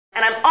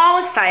and I'm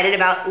all excited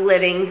about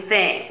living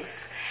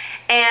things.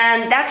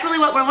 And that's really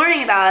what we're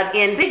learning about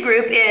in big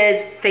group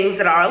is things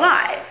that are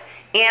alive.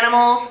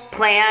 Animals,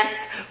 plants,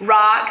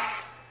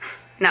 rocks,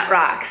 not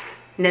rocks.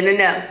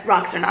 No,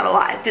 rocks are not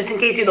alive. Just in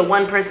case you're the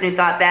one person who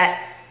thought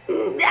that,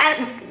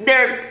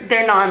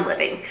 they're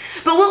non-living.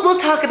 But we'll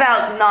talk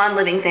about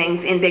non-living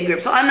things in big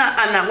group, so I'm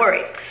not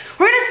worried.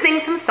 We're gonna sing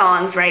some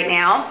songs right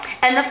now,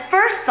 and the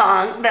first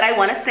song that I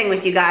wanna sing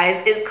with you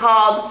guys is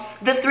called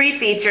The Three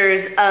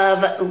Features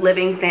of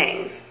Living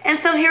Things. And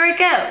so here it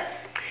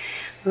goes.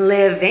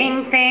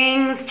 Living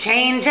things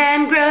change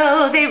and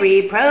grow, they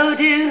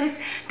reproduce.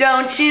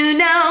 Don't you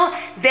know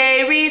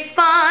they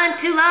respond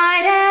to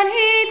light and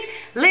heat?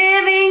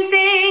 Living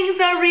things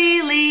are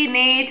really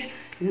neat.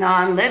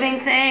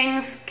 Non-living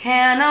things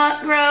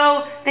cannot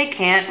grow, they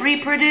can't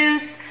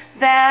reproduce.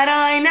 That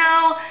I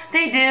know,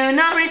 they do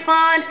not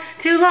respond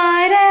to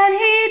light and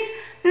heat.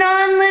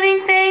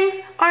 Non-living things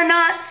are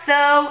not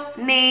so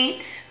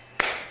neat.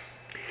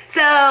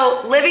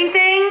 So, living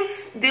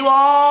things do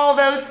all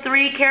those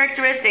three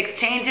characteristics: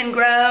 change and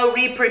grow,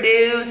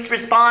 reproduce,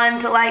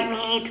 respond to light and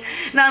heat.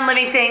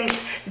 Non-living things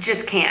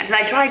just can't. And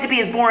I tried to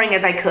be as boring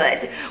as I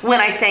could when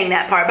I sang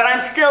that part, but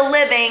I'm still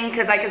living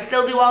because I can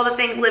still do all the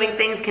things living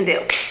things can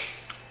do.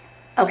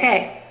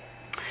 Okay.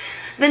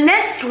 The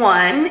next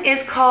one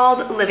is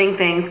called Living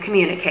Things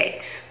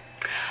Communicate.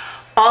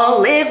 All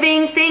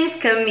living things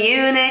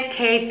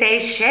communicate, they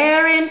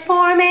share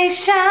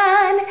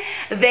information.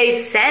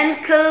 They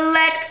send,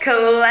 collect,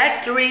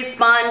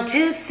 respond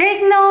to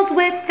signals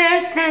with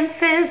their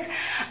senses.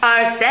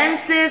 Our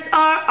senses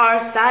are our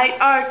sight,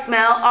 our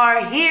smell,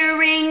 our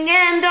hearing,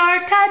 and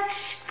our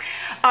touch.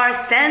 Our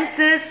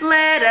senses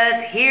let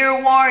us hear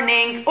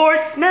warnings or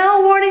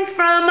smell warnings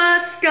from a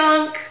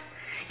skunk.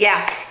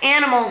 Yeah,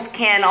 animals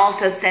can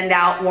also send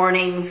out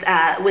warnings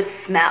with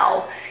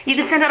smell. You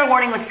can send out a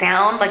warning with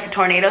sound, like a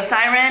tornado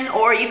siren,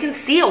 or you can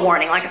see a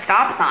warning, like a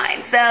stop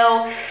sign.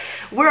 So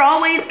we're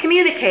always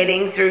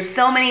communicating through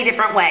so many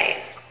different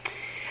ways.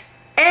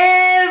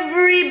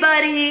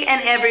 Everybody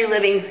and every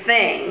living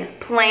thing,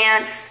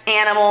 plants,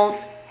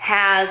 animals,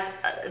 has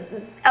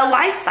a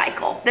life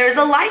cycle. There's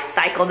a life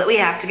cycle that we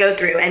have to go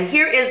through, and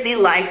here is the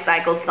life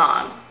cycle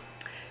song.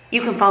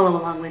 You can follow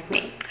along with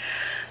me.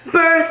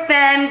 Birth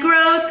and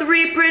growth,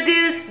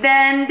 reproduce,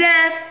 then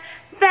death.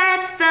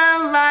 That's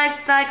the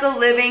life cycle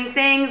living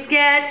things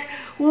get.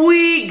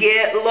 We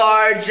get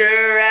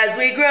larger as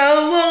we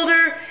grow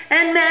older,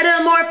 and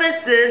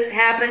metamorphosis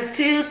happens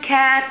to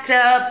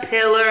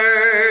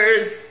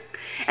caterpillars.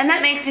 And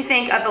that makes me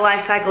think of the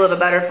life cycle of a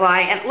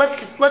butterfly. And let's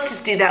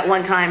just do that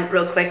one time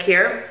real quick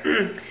here.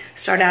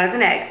 Start out as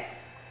an egg.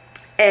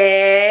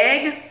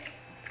 Egg,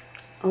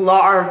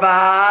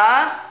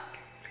 larva,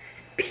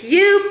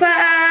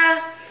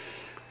 pupa,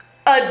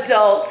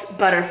 adult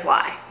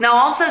butterfly. Now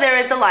also there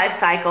is the life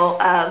cycle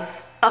of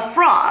a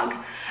frog,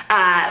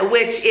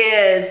 which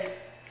is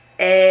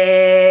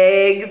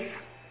eggs,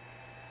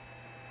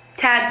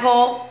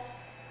 tadpole,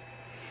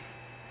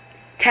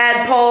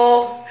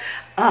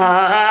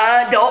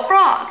 adult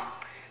frog.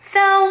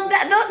 So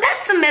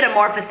that's some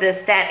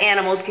metamorphosis that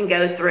animals can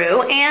go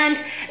through, and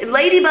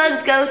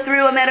ladybugs go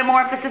through a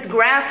metamorphosis,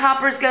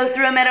 grasshoppers go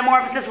through a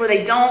metamorphosis where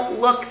they don't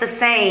look the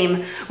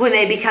same when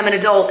they become an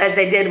adult as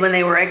they did when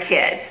they were a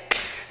kid.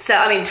 So,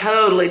 I mean,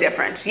 totally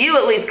different. You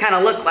at least kind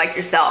of look like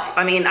yourself.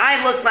 I mean,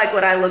 I look like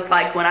what I looked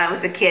like when I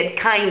was a kid,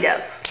 kind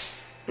of.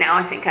 Now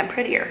I think I'm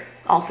prettier,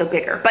 also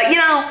bigger. But you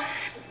know,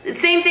 the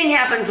same thing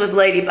happens with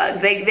ladybugs.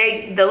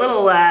 The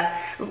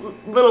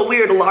little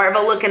weird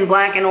larva-looking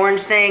black and orange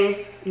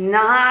thing,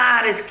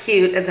 not as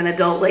cute as an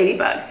adult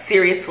ladybug.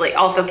 Seriously.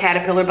 Also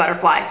caterpillar,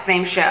 butterfly,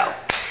 same show.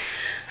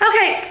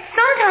 Okay,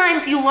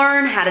 sometimes you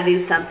learn how to do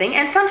something,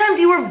 and sometimes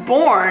you were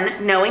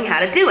born knowing how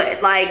to do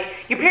it. Like,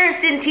 your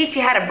parents didn't teach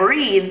you how to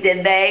breathe,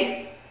 did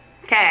they?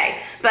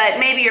 Okay, but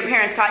maybe your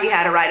parents taught you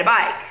how to ride a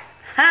bike.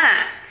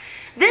 Huh.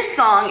 This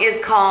song is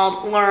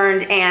called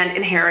Learned and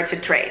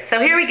Inherited Traits. So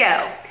here we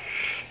go.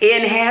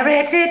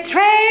 Inherited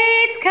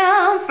traits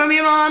come from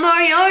your mom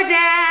or your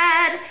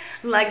dad,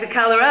 like the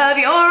color of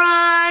your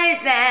eyes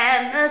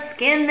and the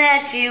skin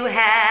that you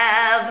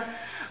have.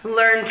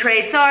 Learned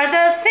traits are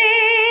the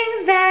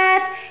things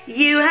that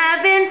you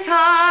have been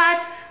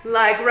taught,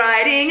 like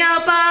riding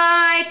a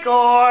bike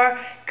or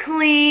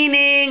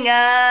cleaning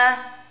a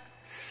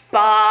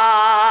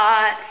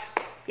spot.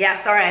 Yeah,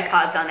 sorry I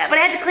paused on that, but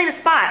I had to clean a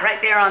spot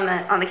right there on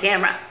the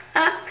camera.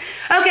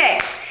 Okay,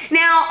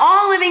 now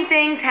all living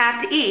things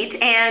have to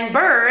eat, and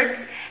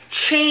birds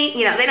change,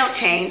 you know, they don't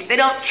change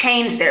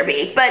their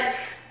beak, but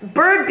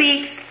bird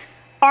beaks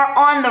are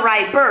on the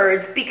right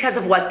birds because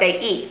of what they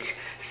eat.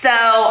 So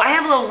I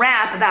have a little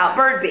rap about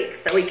bird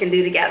beaks that we can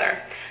do together.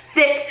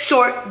 Thick,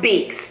 short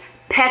beaks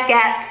peck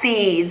at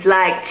seeds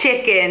like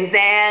chickens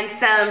and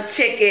some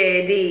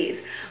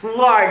chickadees.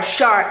 Large,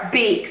 sharp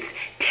beaks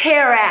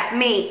tear at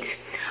meat.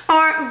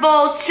 Aren't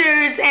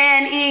vultures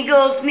and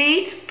eagles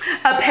neat?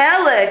 A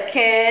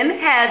pelican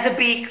has a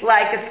beak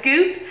like a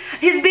scoop.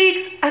 His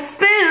beak's a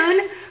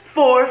spoon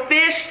for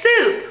fish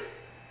soup.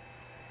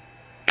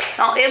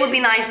 it would be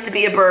nice to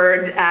be a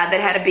bird that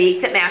had a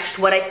beak that matched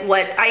what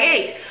I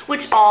ate,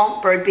 which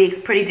all bird beaks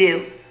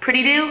pretty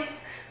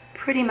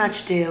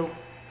much do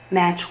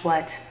match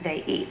what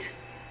they eat.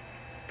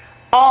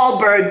 All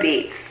bird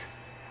beaks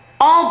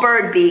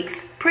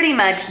pretty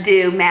much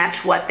do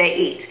match what they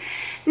eat.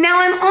 Now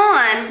I'm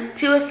on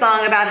to a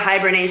song about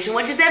hibernation,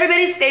 which is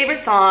everybody's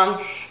favorite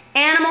song.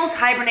 Animals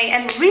hibernate,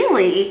 and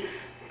really,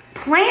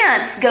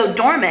 plants go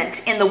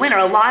dormant in the winter.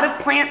 A lot of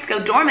plants go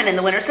dormant in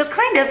the winter, so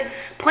kind of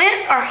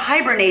plants are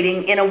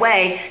hibernating in a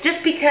way.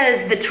 Just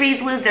because the trees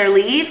lose their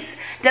leaves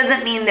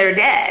doesn't mean they're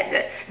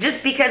dead.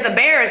 Just because a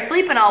bear is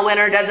sleeping all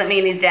winter doesn't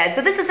mean he's dead.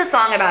 So this is a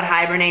song about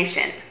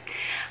hibernation.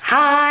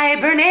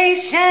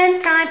 Hibernation,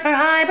 time for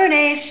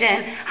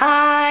hibernation.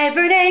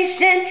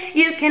 Hibernation,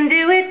 you can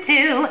do it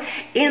too.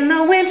 In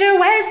the winter,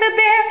 where's the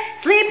bear?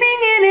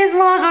 Sleeping in his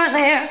log or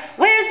lair.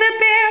 Where's the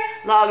bear?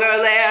 Log or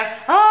lair.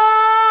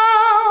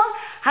 Oh,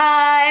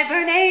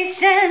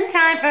 hibernation,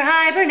 time for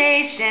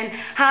hibernation.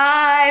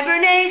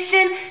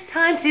 Hibernation,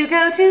 time to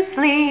go to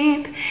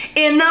sleep.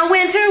 In the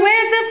winter,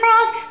 where's the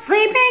frog?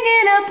 Sleeping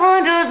in a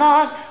pond or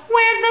log.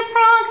 Where's the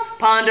frog?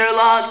 Pond or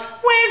log.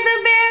 Where's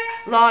the bear?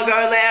 Log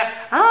or lair.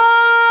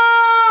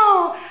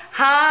 Oh,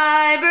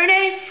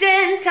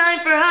 hibernation, time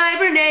for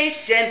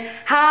hibernation.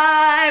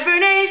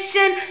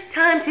 Hibernation,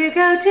 time to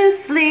go to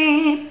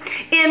sleep.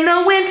 In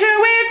the winter,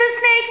 where's the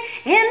snake?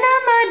 In the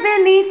mud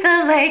beneath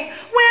the lake.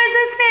 Where's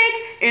the snake?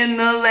 In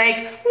the lake.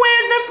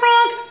 Where's the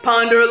frog?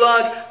 Pond or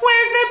log.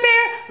 Where's the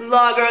bear?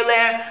 Log or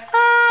lair.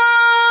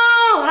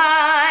 Oh,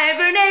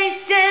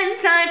 hibernation,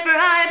 time for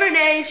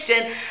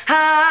hibernation.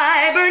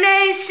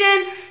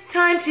 Hibernation,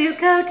 time to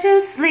go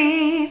to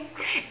sleep.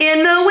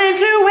 In the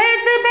winter,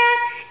 where's the bat?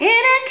 In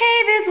a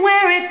cave is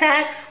where it's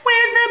at.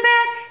 Where's the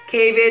bat?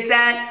 Cave it's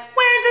at.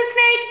 Where's the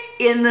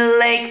snake? In the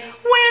lake.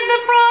 Where's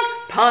the frog?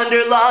 Pond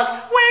or log.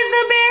 Where's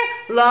the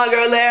bear? Log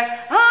or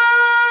lair.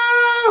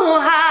 Oh,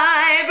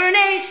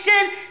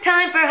 hibernation,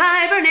 time for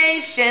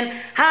hibernation.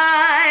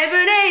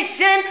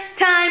 Hibernation,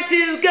 time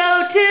to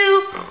go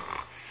to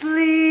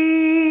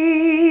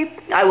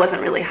sleep. I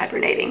wasn't really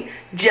hibernating,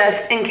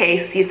 just in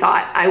case you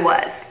thought I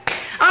was.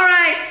 All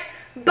right,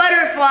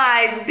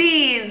 butterflies,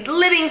 bees,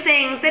 living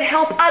things that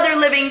help other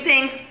living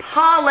things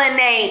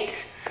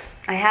pollinate.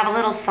 I have a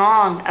little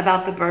song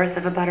about the birth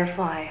of a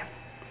butterfly.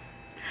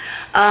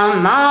 A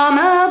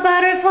mama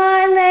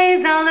butterfly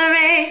lays all her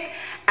eggs.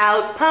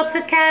 Out pops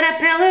a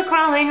caterpillar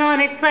crawling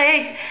on its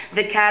legs.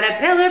 The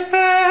caterpillar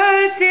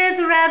first is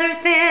rather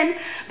thin,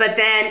 but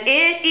then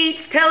it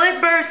eats till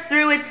it bursts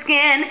through its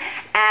skin.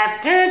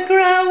 After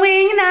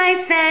growing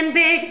nice and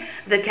big,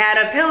 the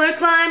caterpillar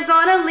climbs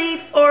on a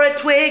leaf or a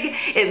twig.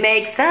 It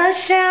makes a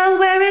shell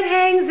where it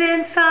hangs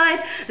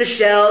inside. The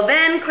shell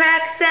then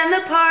cracks and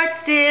the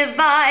parts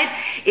divide.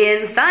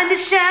 Inside the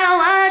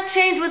shell a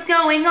change was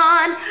going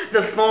on.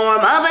 The form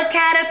of a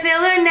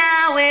caterpillar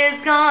now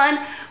is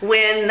gone.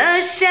 When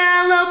the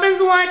shell opens,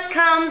 what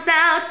comes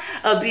out?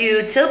 A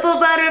beautiful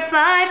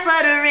butterfly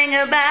fluttering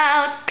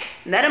about.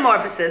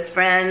 Metamorphosis,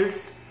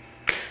 friends.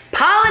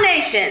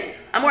 Pollination.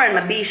 I'm wearing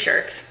my bee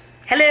shirt.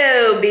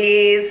 Hello,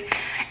 bees.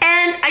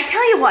 And I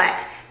tell you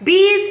what,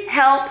 bees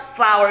help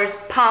flowers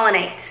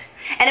pollinate.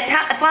 And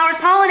if flowers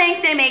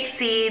pollinate, they make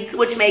seeds,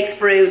 which makes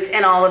fruit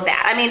and all of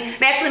that. I mean,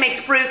 it actually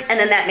makes fruit and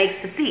then that makes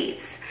the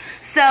seeds.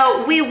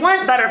 So we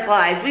want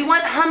butterflies, we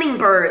want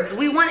hummingbirds,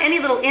 we want any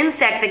little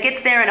insect that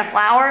gets there in a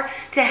flower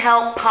to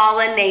help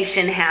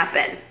pollination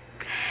happen.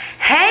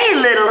 Hey,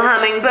 little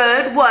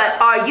hummingbird,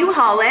 what are you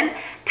hauling?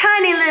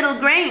 Tiny little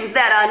grains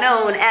that are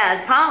known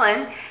as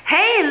pollen.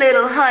 Hey,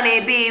 little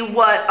honeybee,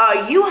 what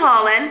are you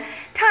hauling?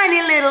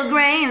 Tiny little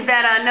grains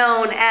that are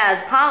known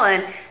as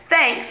pollen.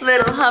 Thanks,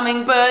 little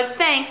hummingbird,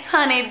 thanks,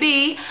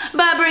 honeybee,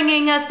 by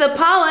bringing us the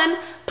pollen.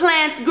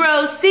 Plants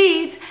grow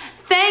seeds.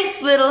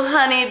 Thanks, little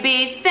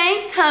honeybee,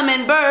 thanks,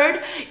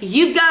 hummingbird.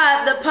 You've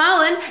got the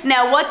pollen.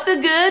 Now what's the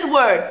good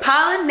word?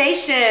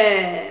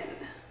 Pollination.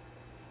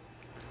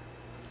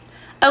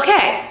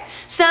 Okay,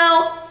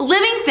 so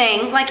living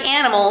things like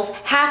animals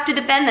have to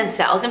defend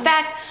themselves. In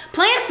fact,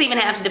 plants even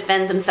have to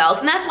defend themselves,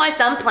 and that's why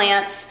some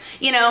plants,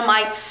 you know,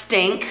 might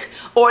stink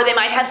or they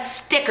might have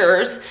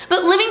stickers,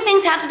 but living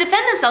things have to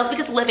defend themselves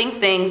because living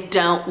things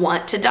don't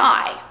want to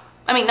die.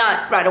 I mean,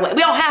 not right away.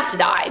 We all have to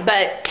die,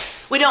 but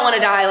we don't want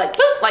to die like,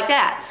 boop, like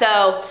that.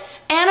 So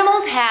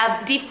animals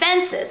have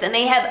defenses and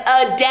they have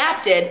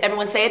adapted.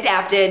 Everyone say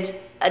adapted.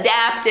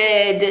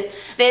 Adapted.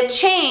 They have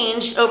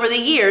changed over the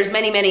years,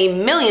 many, many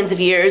millions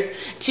of years,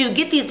 to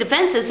get these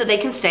defenses so they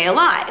can stay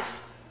alive.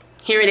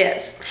 Here it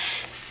is.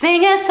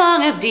 Sing a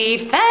song of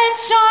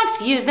defense,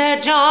 sharks use their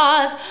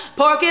jaws,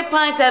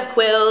 porcupines have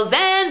quills,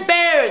 and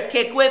bears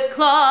kick with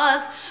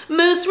claws.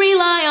 Moose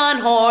rely on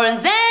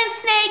horns, and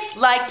snakes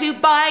like to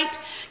bite.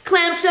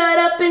 Clams shut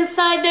up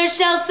inside their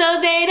shells so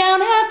they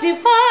don't have to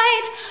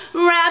fight.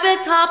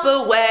 Rabbits hop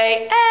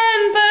away,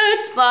 and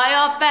birds fly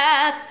off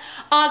fast.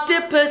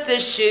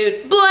 Octopuses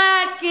shoot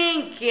black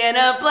ink in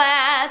a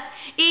blast.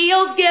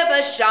 Eels give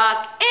a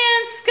shock,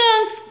 and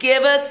skunks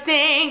give a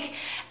stink.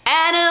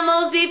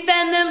 Animals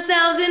defend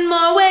themselves in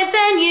more ways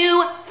than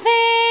you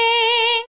think.